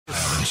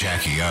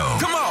Jackie O.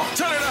 Come on,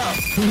 turn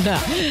it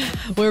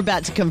up. We're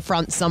about to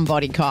confront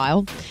somebody,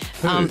 Kyle.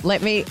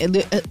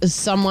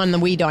 Someone that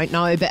we don't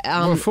know, but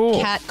What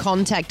for? Kat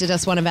contacted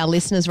us, one of our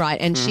listeners, right?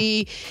 And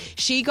she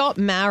got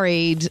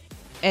married.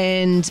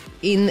 And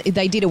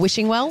they did a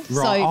wishing well.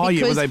 Right.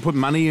 So Where they put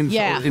money in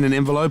an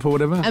envelope or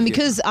whatever? And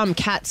because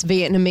Kat's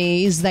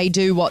Vietnamese, they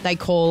do what they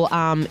call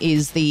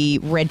is the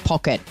red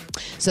pocket.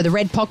 So the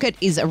red pocket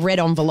is a red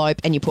envelope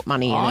and you put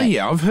money in it. Oh,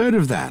 yeah, I've heard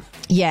of that.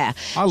 Yeah.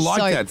 I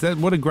like that.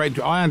 What a great...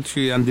 I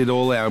actually undid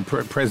all our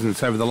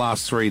presents over the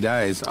last 3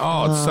 days.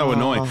 Oh, it's so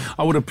annoying.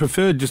 I would have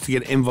preferred just to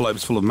get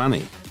envelopes full of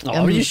money.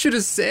 Oh, you should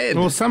have said.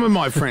 Well, some of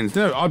my friends...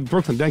 No,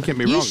 Brooklyn, don't get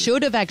me wrong. You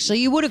should have, actually.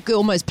 You would have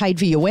almost paid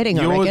for your wedding,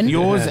 I reckon.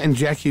 Yours and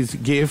Jackie's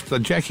gift.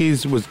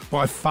 Jackie's was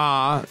by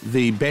far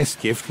the best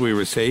gift we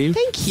received.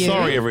 Thank you.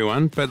 Sorry,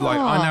 everyone, but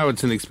I know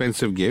it's an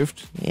expensive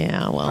gift.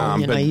 Yeah, well,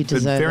 you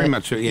deserve very it.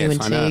 much, You yes,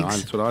 and I know. Tiggs.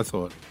 That's what I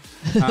thought.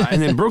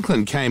 And then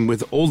Brooklyn came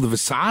with all the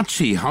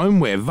Versace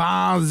homeware,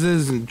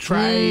 vases and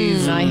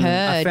trays. I and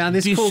heard. I found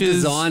this cool dishes.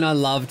 design I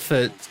loved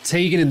for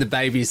Tegan and the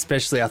baby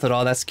especially. I thought,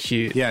 oh, that's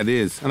cute. Yeah, it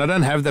is. And I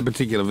don't have that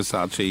particular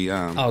Versace.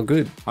 Oh,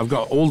 good. I've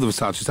got all the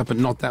Versace stuff, but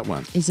not that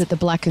one. Is it the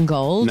black and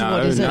gold? No,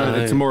 What is no,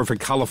 it? it's more of a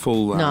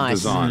colourful Nice.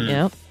 design.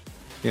 Yeah.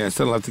 Yeah,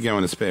 so I'll have to go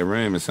in a spare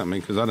room or something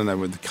because I don't know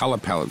where the colour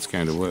palette's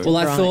going to work. Well,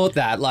 I Right. thought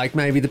that, like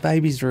maybe the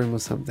baby's room or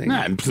something. No,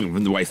 I'm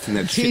wasting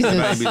that shit in the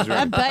Jesus, baby's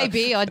that room.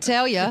 baby, I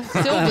tell you,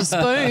 silver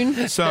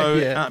spoon. So,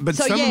 Yeah. but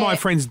So, some yeah. of my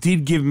friends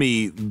did give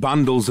me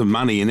bundles of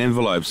money in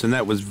envelopes, and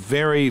that was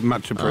very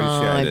much I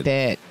appreciated.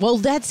 bet. Well,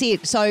 that's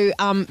it. So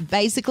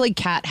basically,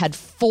 Kat had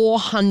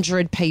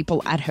 400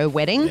 people at her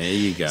wedding. There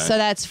you go. So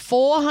that's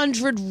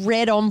 400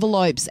 red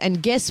envelopes. And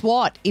guess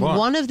what? In What?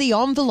 one of the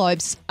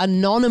envelopes,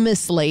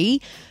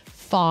 anonymously,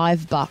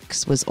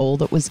 $5 was all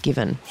that was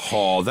given.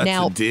 Oh, that's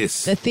now, a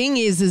diss. the thing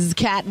is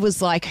Kat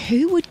was like,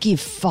 who would give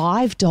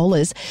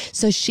 $5?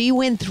 So she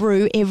went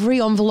through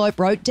every envelope,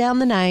 wrote down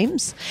the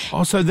names,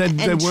 Oh, so they and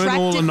weren't tracked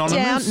all it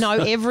anonymous? down.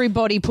 No,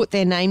 everybody put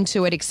their name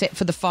to it except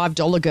for the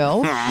 $5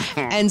 girl.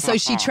 And so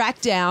she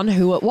tracked down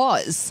who it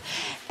was.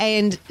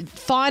 And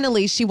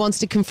finally, she wants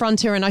to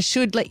confront her. And I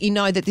should let you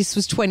know that this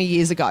was 20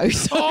 years ago.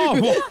 So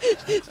Oh,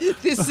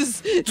 what? this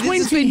has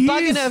 20 been years?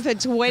 bugging her for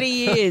 20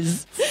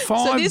 years.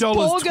 So this $5,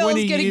 poor girl's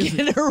 20 going years. to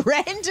get a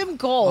random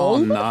call. Oh,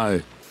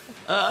 no.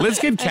 Let's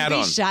get Kat be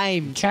on.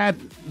 shamed. Kat,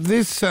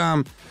 this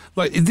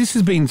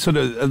has been sort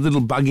of a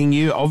little bugging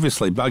you,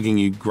 obviously bugging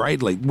you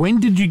greatly. When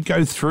did you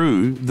go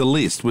through the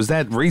list? Was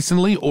that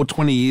recently or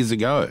 20 years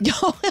ago?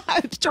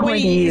 20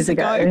 years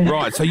ago.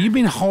 Right, so you've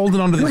been holding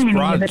on to this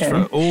grudge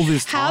for all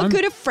this time? How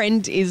good a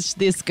friend is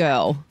this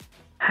girl?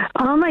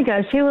 Oh my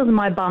gosh, she was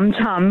my bum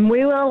chum.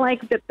 We were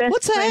like the best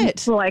What's friends. that?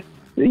 For, like,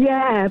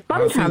 yeah,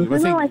 bum chums. We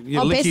were like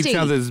you lick each bestie.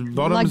 other's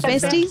bottoms.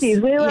 Like besties?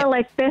 besties. We were Yeah.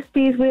 like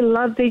besties. We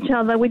loved each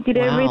other. We did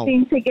Wow.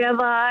 everything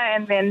together.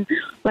 And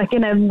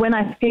then, when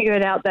I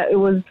figured out that it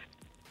was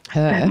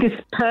Her. this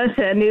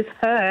person is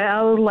her,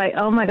 I was like,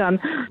 oh my god.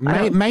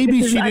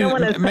 Maybe she I don't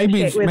want to didn't.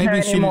 Maybe associate with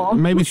her she anymore.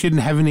 maybe she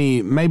didn't have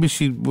any. Maybe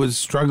she was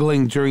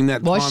struggling during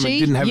that Was time she? and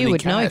didn't have You any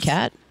would know, cats.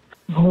 Kat.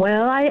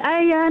 Well, I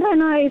don't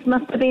know. It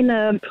must have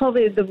been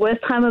probably the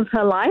worst time of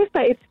her life,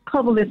 but it's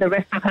probably the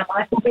rest of her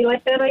life will be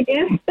like that, I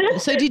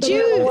guess. So did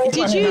we always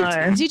wanna you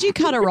know. did you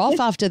cut her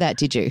off after that?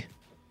 Did you?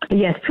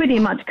 Yes, pretty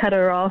much cut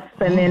her off,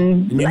 and then.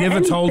 And you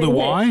never told her yeah.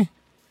 why?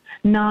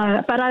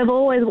 No, but I've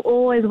always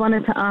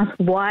wanted to ask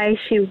why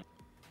she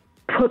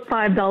put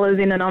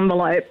 $5 in an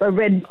envelope, a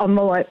red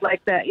envelope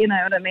like that. You know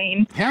what I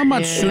mean? How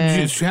much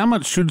How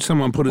much should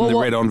someone put in the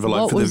red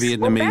envelope for the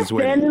Vietnamese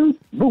wedding?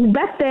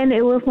 Back then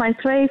it was like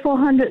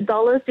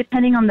 $300-$400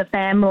 depending on the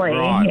family.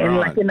 Right, and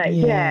right. like,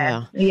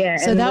 yeah.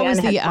 So and that we was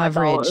only the had $5.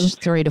 average,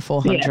 $300 to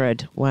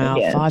 $400. Wow,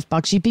 Yeah.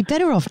 $5. You'd be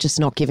better off just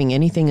not giving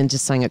anything and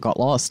just saying it got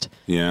lost.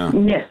 Yeah.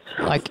 Yes.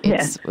 Like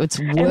Yes. it's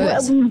And,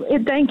 worse.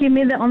 don't give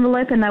me the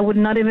envelope and I would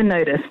not even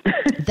notice.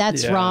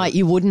 That's Yeah. right.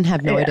 You wouldn't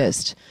have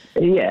noticed.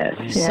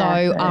 Yes.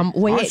 So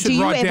where I should do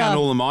you write ever? down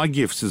all of my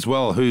gifts as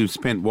well, who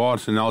spent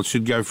what, and I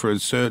should go for a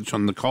search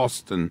on the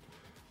cost. And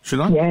should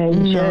I? Yeah, you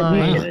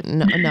should.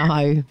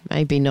 No,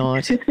 maybe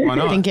not. Why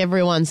not? I think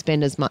everyone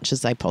spent as much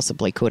as they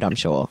possibly could, I'm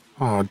sure.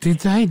 Oh, did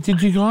they?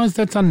 Did you guys?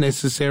 That's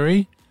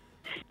unnecessary.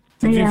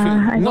 Did Yeah,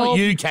 you I- not well-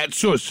 you, Kat.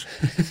 Shush.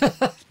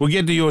 We'll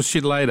get to your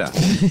shit later.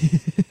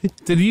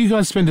 Did you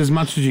guys spend as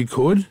much as you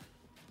could?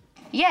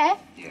 Yeah.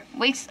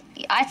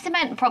 I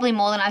spent probably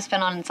more than I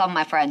spent on some of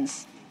my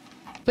friends.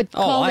 But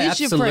Oh, Cole I is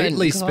your friend.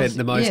 absolutely spent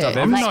the most Yeah. I've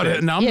ever I'm not.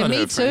 spent. No, I'm Yeah, not me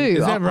her friend. too.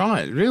 Is that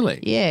right? Really?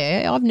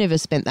 Yeah, I've never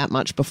spent that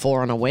much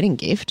before on a wedding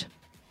gift.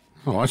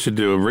 Oh, I should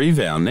do a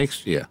revow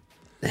next year.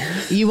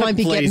 You won't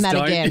be getting Please that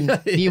don't.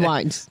 again. You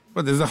won't.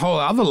 But there's a whole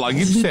other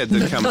luggage set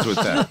that comes with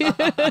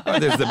that. Oh,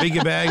 there's the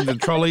bigger bag, the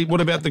trolley. What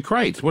about the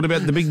crate? What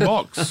about the big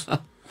box?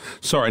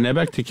 Sorry, now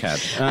back to Kat.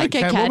 Okay,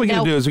 Kat, Kat, what we're going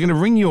now- to do is we're going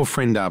to ring your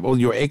friend up, or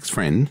your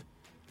ex-friend.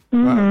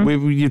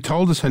 You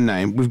told us her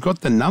name. We've got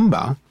the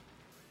number.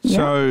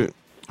 So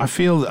I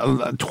feel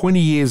 20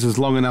 years is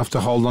long enough to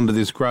hold on to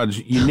this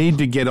grudge. You need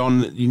to get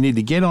on. You need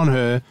to get on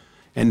her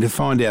and to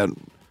find out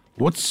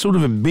What sort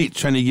of a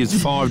bitch only gives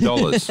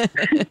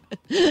 $5?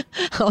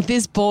 Oh,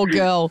 this poor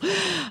girl.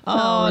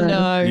 Oh,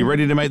 no. You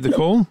ready to make the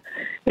call?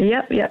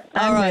 Yep.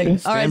 All right. ready.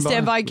 All right,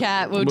 stand by,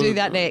 Kat. We'll do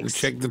that next.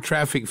 Check the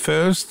traffic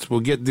first. We'll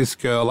get this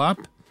girl up.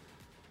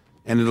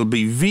 And it'll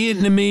be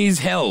Vietnamese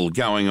hell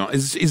going on.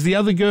 Is the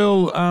other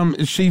girl,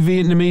 is she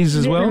Vietnamese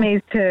as well?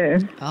 Vietnamese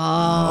too.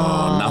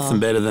 Oh, nothing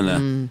better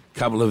than a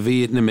couple of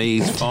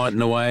Vietnamese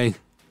fighting away.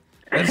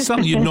 That's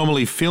something you'd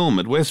normally film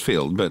at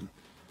Westfield, but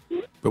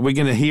we're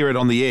going to hear it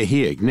on the air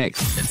here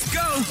next. Let's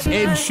go.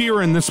 Ed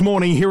Sheeran this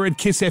morning here at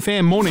Kiss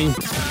FM. Morning.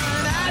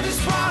 I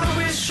just wanna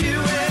wish you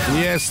well.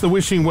 Yes, the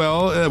Wishing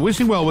Well.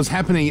 Wishing Well was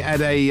happening at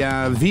a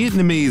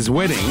Vietnamese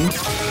wedding.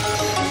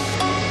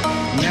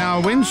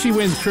 Now, when she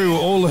went through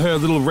all her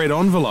little red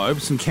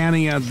envelopes and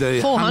counting out the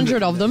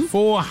 400 of them.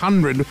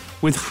 400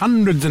 with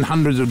hundreds and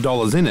hundreds of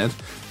dollars in it,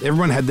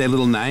 everyone had their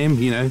little name,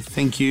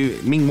 thank you.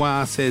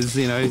 Minghua says,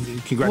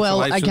 congratulations.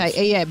 Well, okay,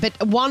 yeah,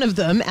 but one of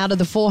them out of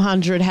the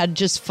 400 had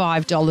just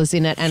 $5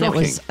 in it, and Shocking.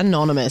 it was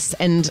anonymous.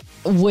 And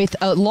with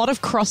a lot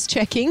of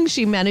cross-checking,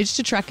 she managed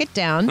to track it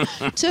down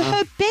to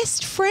her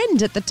best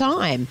friend at the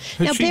time.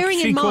 Now, bearing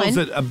she in calls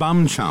mind, it a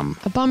bum chum.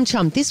 a bum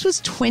chum. This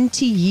was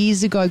 20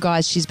 years ago,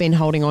 guys. She's been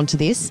holding on to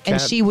this, and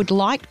Kat. she would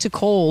like to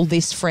call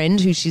this friend,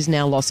 who she's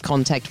now lost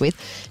contact with,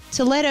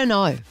 to let her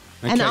know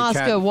and Okay, ask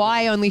Kat. her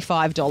why only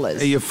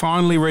 $5. Are you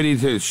finally ready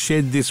to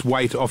shed this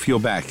weight off your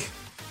back?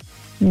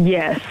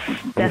 Yes,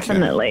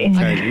 definitely.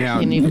 Okay, now,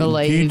 Can you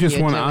believe do you just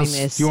you're want doing us?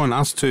 this? Do you want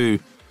us to,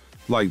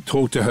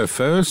 talk to her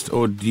first,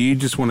 or do you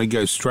just want to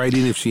go straight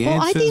in if she Well,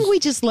 answers? I think we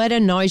just let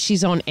her know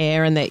she's on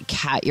air and that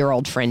Kat, your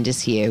old friend,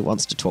 is here, who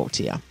wants to talk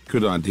to you.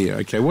 Good idea.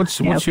 Okay, what's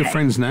your Okay.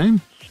 friend's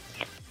name?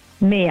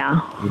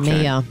 Mia.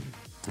 Okay. Mia.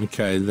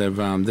 Okay,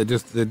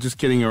 they're just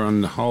getting her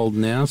on hold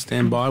now.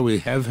 Stand by. We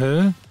have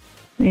her,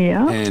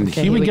 Yeah. and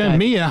Okay, here we go. go.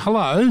 Mia,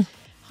 hello.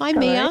 Hi,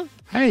 Mia.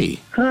 Hey,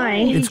 Hi.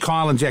 it's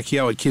Kyle and Jackie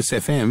O at Kiss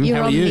FM. You're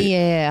How are on you? the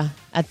air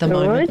at the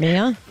moment, Good.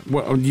 Mia.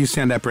 Well, you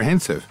sound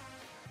apprehensive.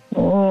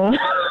 Oh,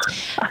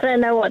 I don't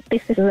know what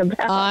this is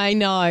about. I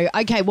know.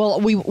 Okay, well,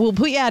 we'll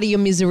put you out of your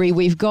misery.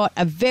 We've got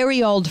a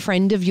very old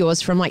friend of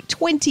yours from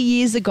 20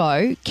 years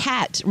ago,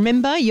 Kat.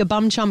 Remember your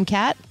bum chum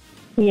Kat?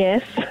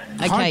 Yes.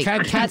 Okay, Hi,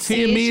 Kat. Kat's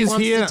here. She Mia's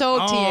wants here. to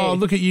talk to Oh, you.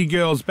 look at you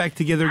girls back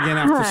together again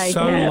after Hi,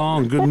 so Kat.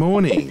 long. Good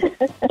morning.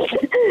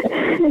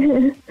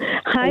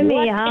 Hi,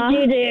 Mia. What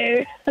did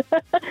you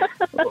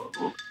do?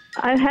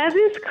 I've had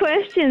this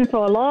question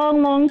for a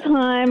long, long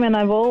time, and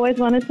I've always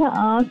wanted to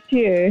ask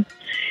you.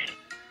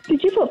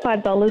 Did you put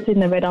 $5 in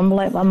the red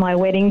envelope on my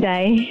wedding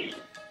day?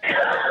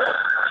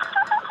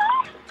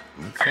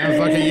 Sounds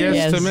like a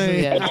yes, to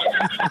me. yeah.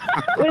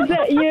 Was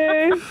that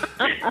you?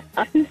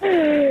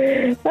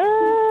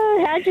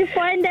 How'd you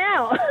find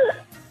out?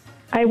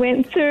 I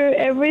went through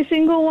every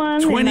single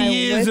one. 20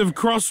 years of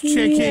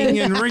cross-checking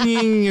and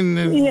ringing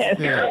and... Yes.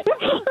 Yeah.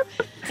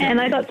 And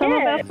I got some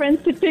of our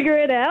friends to figure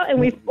it out, and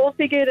we all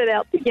figured it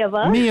out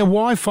together. Mia,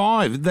 why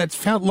 5? That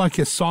felt like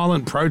a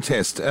silent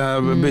protest.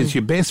 It's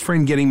your best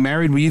friend getting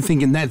married. Were you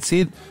thinking that's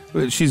it?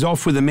 She's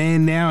off with a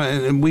man now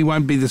and we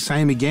won't be the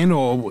same again?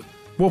 Or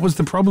what was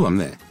the problem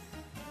there?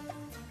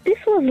 This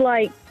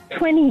was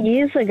 20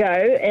 years ago,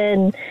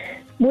 and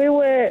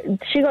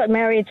she got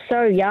married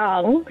so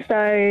young,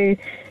 so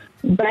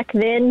back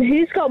then,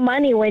 who's got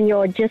money when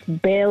you're just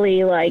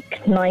barely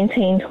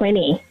 19,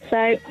 20?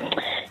 So,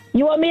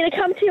 you want me to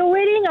come to your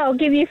wedding? I'll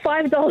give you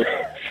 $5.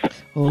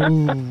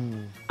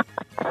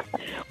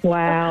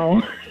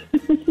 Wow.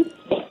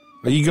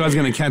 Are you guys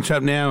going to catch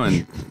up now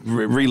and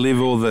relive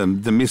all the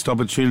missed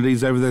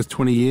opportunities over those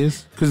 20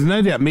 years? Because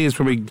no doubt Mia's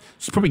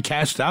probably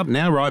cashed up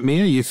now, right,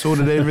 Mia? You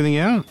sorted everything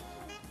out?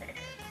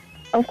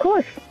 Of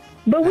course.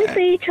 But we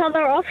see each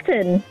other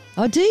often.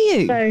 Oh, do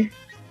you? So,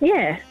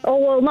 yeah. Oh,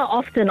 well, not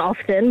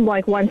often,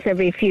 once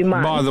every few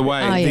months. By the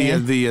way, Oh, yeah.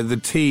 the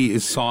T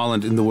is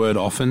silent in the word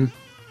often.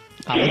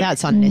 Oh, well,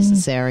 that's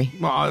unnecessary.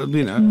 Well,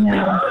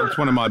 it's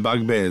one of my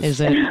bugbears.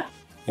 Is it?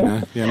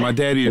 Yeah, my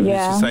dad used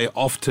to say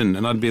often,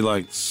 and I'd be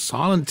like,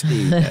 silent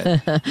T,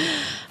 Dad.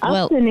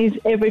 Well, Often is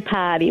every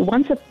party.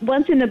 Once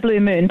in a blue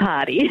moon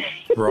party.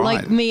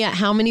 Right. Mia,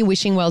 how many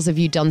wishing wells have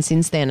you done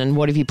since then, and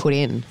what have you put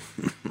in?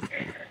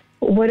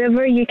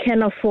 Whatever you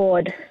can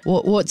afford.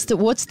 What's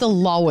the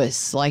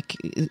lowest?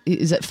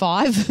 Is it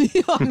 5?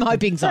 I'm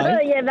hoping so.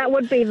 Yeah, that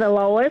would be the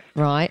lowest.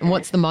 Right, and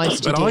what's the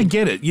most you But did? I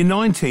get it. You're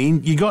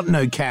 19. You got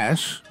no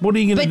cash. What are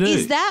you going But to do?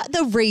 is that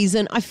the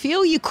reason? I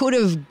feel you could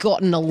have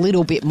gotten a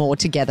little bit more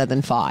together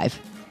than 5.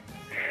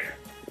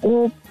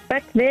 Well,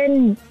 back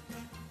then,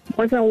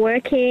 wasn't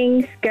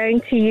working,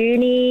 going to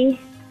uni.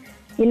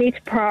 You need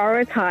to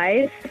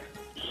prioritize.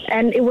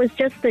 And it was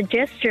just the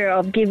gesture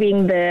of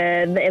giving the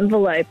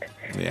envelope.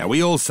 Yeah,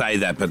 we all say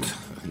that, but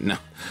no,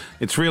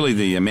 it's really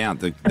the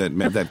amount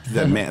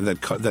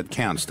that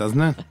counts,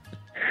 doesn't it?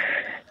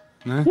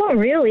 Not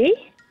really.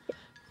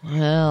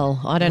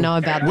 Well, I don't know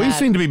about We that.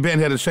 seem to be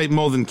bent out of shape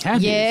more than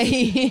Kat Yeah.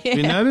 is. Have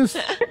you noticed?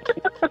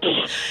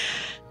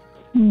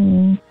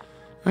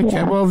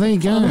 Okay, well, there you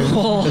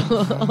go.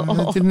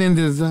 It didn't end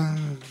as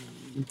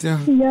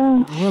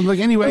Yeah. Well, look,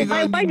 anyway.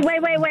 Wait.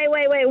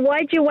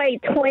 Why'd you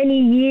wait 20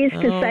 years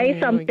to say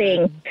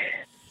something?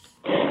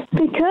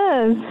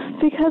 Because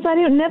I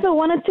never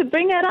wanted to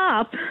bring it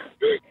up.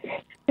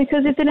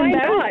 Because it's an Why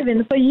not?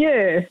 embarrassment for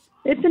you.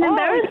 It's an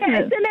embarrassment.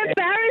 Okay, it's an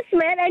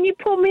embarrassment, and you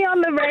put me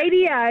on the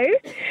radio.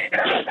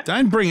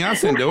 Don't bring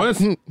us into it.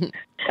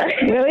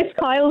 Well, it's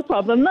Kyle's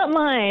problem, not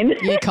mine.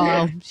 Yeah,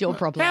 Kyle, it's your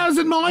problem. How is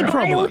it my Kyle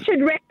problem?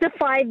 should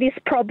rectify this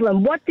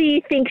problem. What do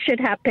you think should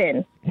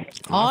happen?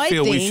 I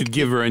feel we should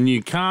give her a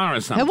new car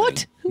or something.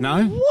 What?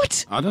 No?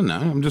 What? I don't know.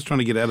 I'm just trying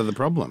to get out of the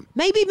problem.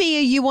 Maybe,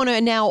 Mia, you want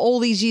to now, all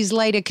these years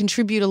later,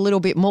 contribute a little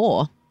bit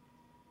more.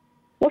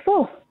 What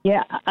for?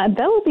 Yeah, that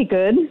would be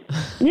good.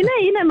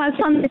 You know, my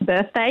son's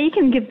birthday. You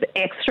can give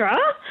extra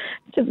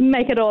to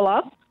make it all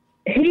up.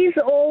 He's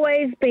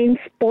always been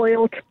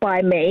spoilt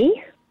by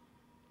me.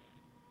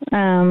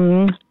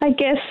 I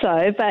guess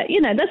so, but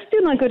that's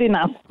still not good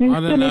enough. I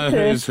don't know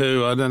who's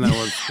who. I don't know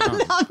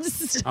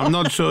what's I'm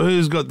not sure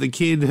who's got the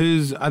kid,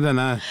 I don't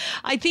know.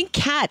 I think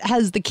Kat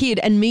has the kid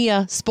and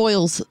Mia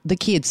spoils the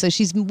kid, so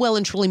she's well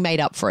and truly made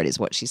up for it, is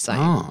what she's saying.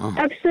 Oh.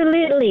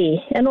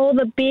 Absolutely. And all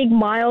the big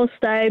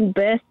milestone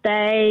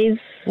birthdays.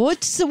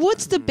 What's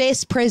the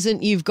best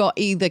present you've got,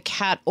 either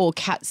Kat or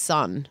Kat's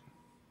son?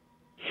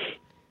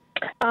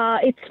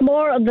 It's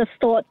more of the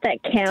thought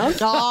that counts.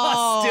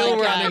 Oh, Still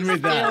running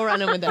with that. Still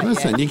running with that.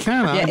 Listen, you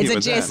can't argue it's a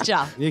with gesture.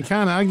 that. You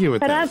can't argue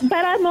with that.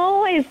 But I'm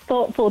always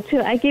thoughtful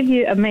too. I give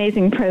you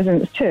amazing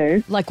presents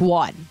too. Like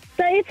what?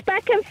 So it's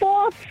back and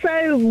forth.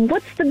 So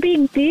what's the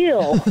big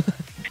deal?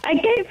 I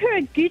gave her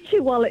a Gucci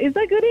wallet. Is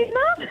that good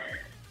enough?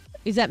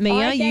 Is that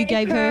Mia? I You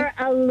gave her?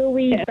 a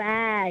Louis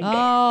bag.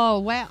 Oh,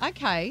 wow.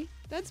 Okay.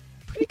 That's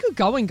pretty good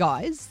going,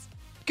 guys.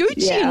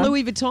 Gucci and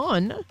Louis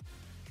Vuitton.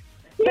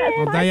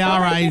 Well, they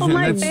are Asian.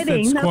 my That's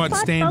wedding. quite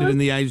That's standard in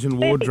the Asian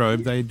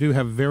wardrobe. They do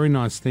have very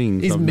nice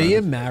things. Is I've Mia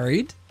noticed.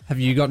 married? Have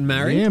you gotten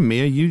married? Yeah,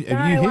 Mia. No,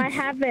 Have you I hit?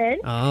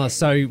 haven't. Ah,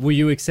 so will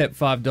you accept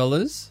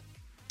 $5?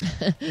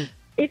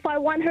 If I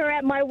want her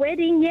at my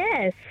wedding,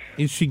 yes.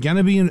 Is she going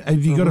to be?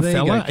 Have you got a there you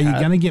fella? go, Are you Kat.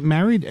 going to get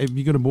married? Have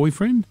you got a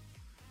boyfriend?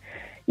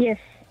 Yes.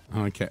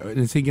 Okay.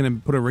 Is he going to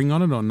put a ring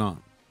on it or not?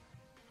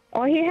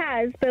 Oh, he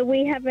has, but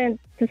we haven't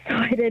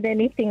decided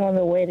anything on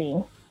the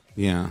wedding.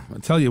 Yeah, I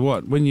tell you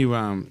what. When you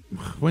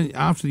when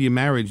after your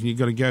marriage and you've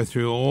got to go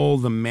through all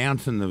the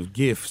mountain of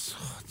gifts,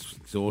 it's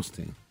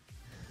exhausting.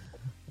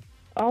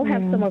 I'll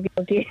have some of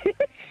your gifts.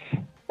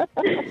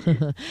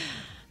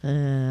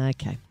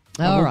 Okay.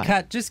 All All right. right.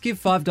 Kat, just give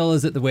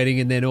 $5 at the wedding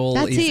and then all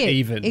That's is it.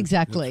 even.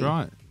 Exactly. That's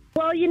right.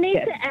 Well, you need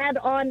to add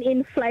on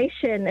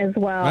inflation as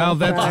well. Well,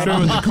 that's so-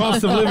 true. The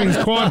cost of living is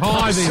quite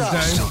high these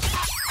days. Y'all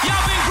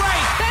been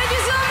great.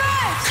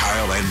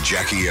 Kyle and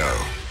Jackie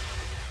O.